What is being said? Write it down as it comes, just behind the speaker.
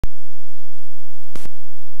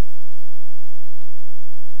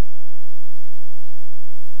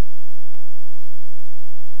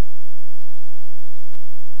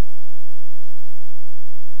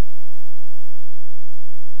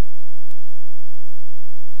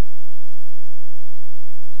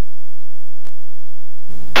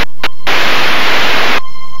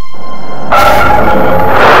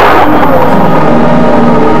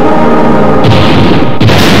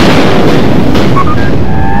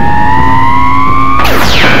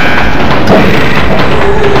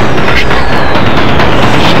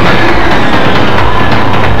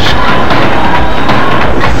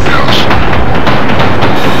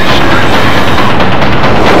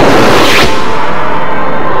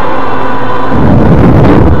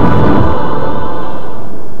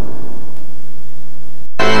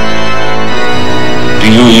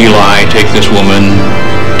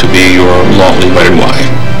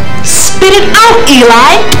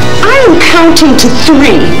Eli. I'm counting to 3.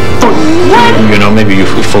 1. You know, maybe you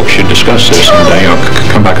folks should discuss this and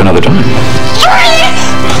come back another time. 3.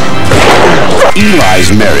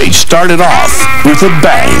 Eli's marriage started off with a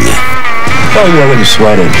bang. Oh, you wouldn't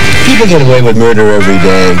sweat it. People get away with murder every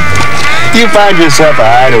day. You find yourself a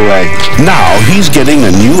hideaway. Now he's getting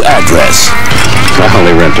a new address. I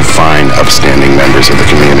only rent to fine, upstanding members of the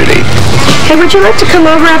community. Hey, would you like to come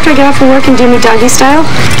over after I get off from work and do me doggy style?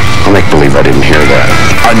 I'll make believe I didn't hear that.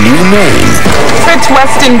 A new name. Fritz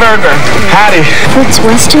Westenberger. Howdy. Fritz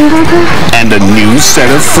Westenberger? And a new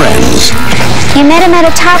set of friends. You met him at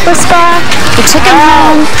a topless bar, you took him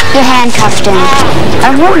home, you handcuffed him.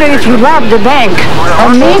 I wonder if he robbed a bank.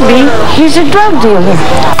 Or maybe he's a drug dealer.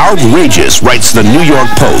 Outrageous, writes the New York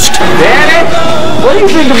Post. Danny, what do you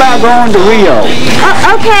think about going to Rio?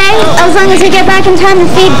 Okay, as long as you get back in time to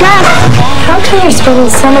feed Gus. How come you're spending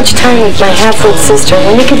so much time with my half-wit sister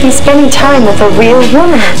when you could be spending time with a real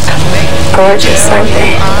woman? Gorgeous, aren't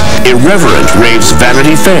they? Irreverent raves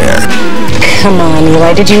Vanity Fair. Come on,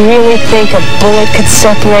 Eli, did you really think a bullet could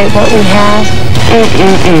separate what we have?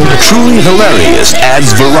 Truly hilarious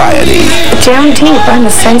adds variety. Down deep, I'm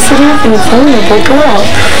a sensitive and vulnerable girl.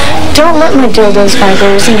 Don't let my dildos,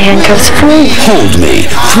 vibrators, and handcuffs fool you. Hold me,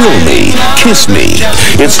 thrill me, kiss me.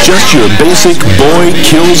 It's just your basic boy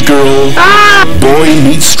kills girl, boy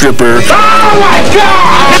meets stripper, Oh my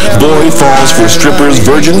God! boy falls for stripper's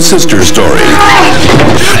virgin sister story.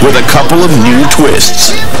 With a couple of new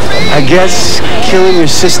twists. I guess killing your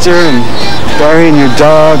sister and burying your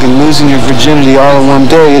dog and losing your virginity all in one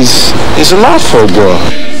day is a lot for a girl.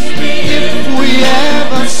 If we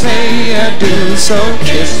ever say I do, so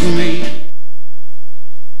kiss me.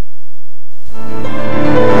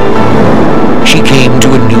 She came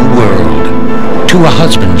to a new world, to a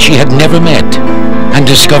husband she had never met, and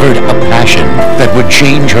discovered a passion that would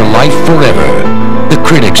change her life forever. The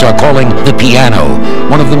critics are calling The Piano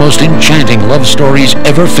one of the most enchanting love stories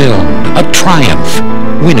ever filmed. A triumph.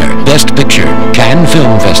 Winner, Best Picture, Cannes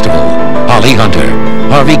Film Festival. Holly Hunter,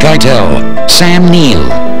 Harvey Keitel, Sam Neill.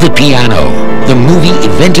 The Piano, the movie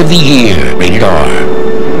event of the year. Rated R.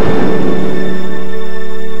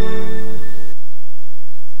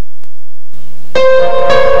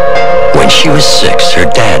 When she was 6,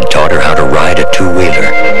 her dad taught her how to ride a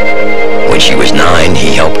two-wheeler. When she was 9,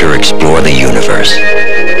 he helped her explore the universe.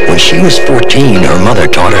 When she was 14, her mother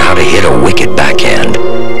taught her how to hit a wicked backhand.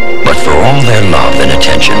 But for all their love and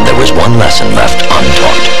attention, there was one lesson left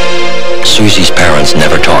untaught. Susie's parents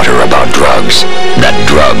never taught her about drugs, that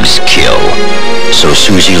drugs kill. So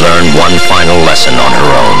Susie learned one final lesson on her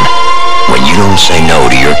own. When you don't say no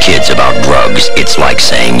to your kids about drugs, it's like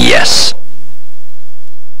saying yes.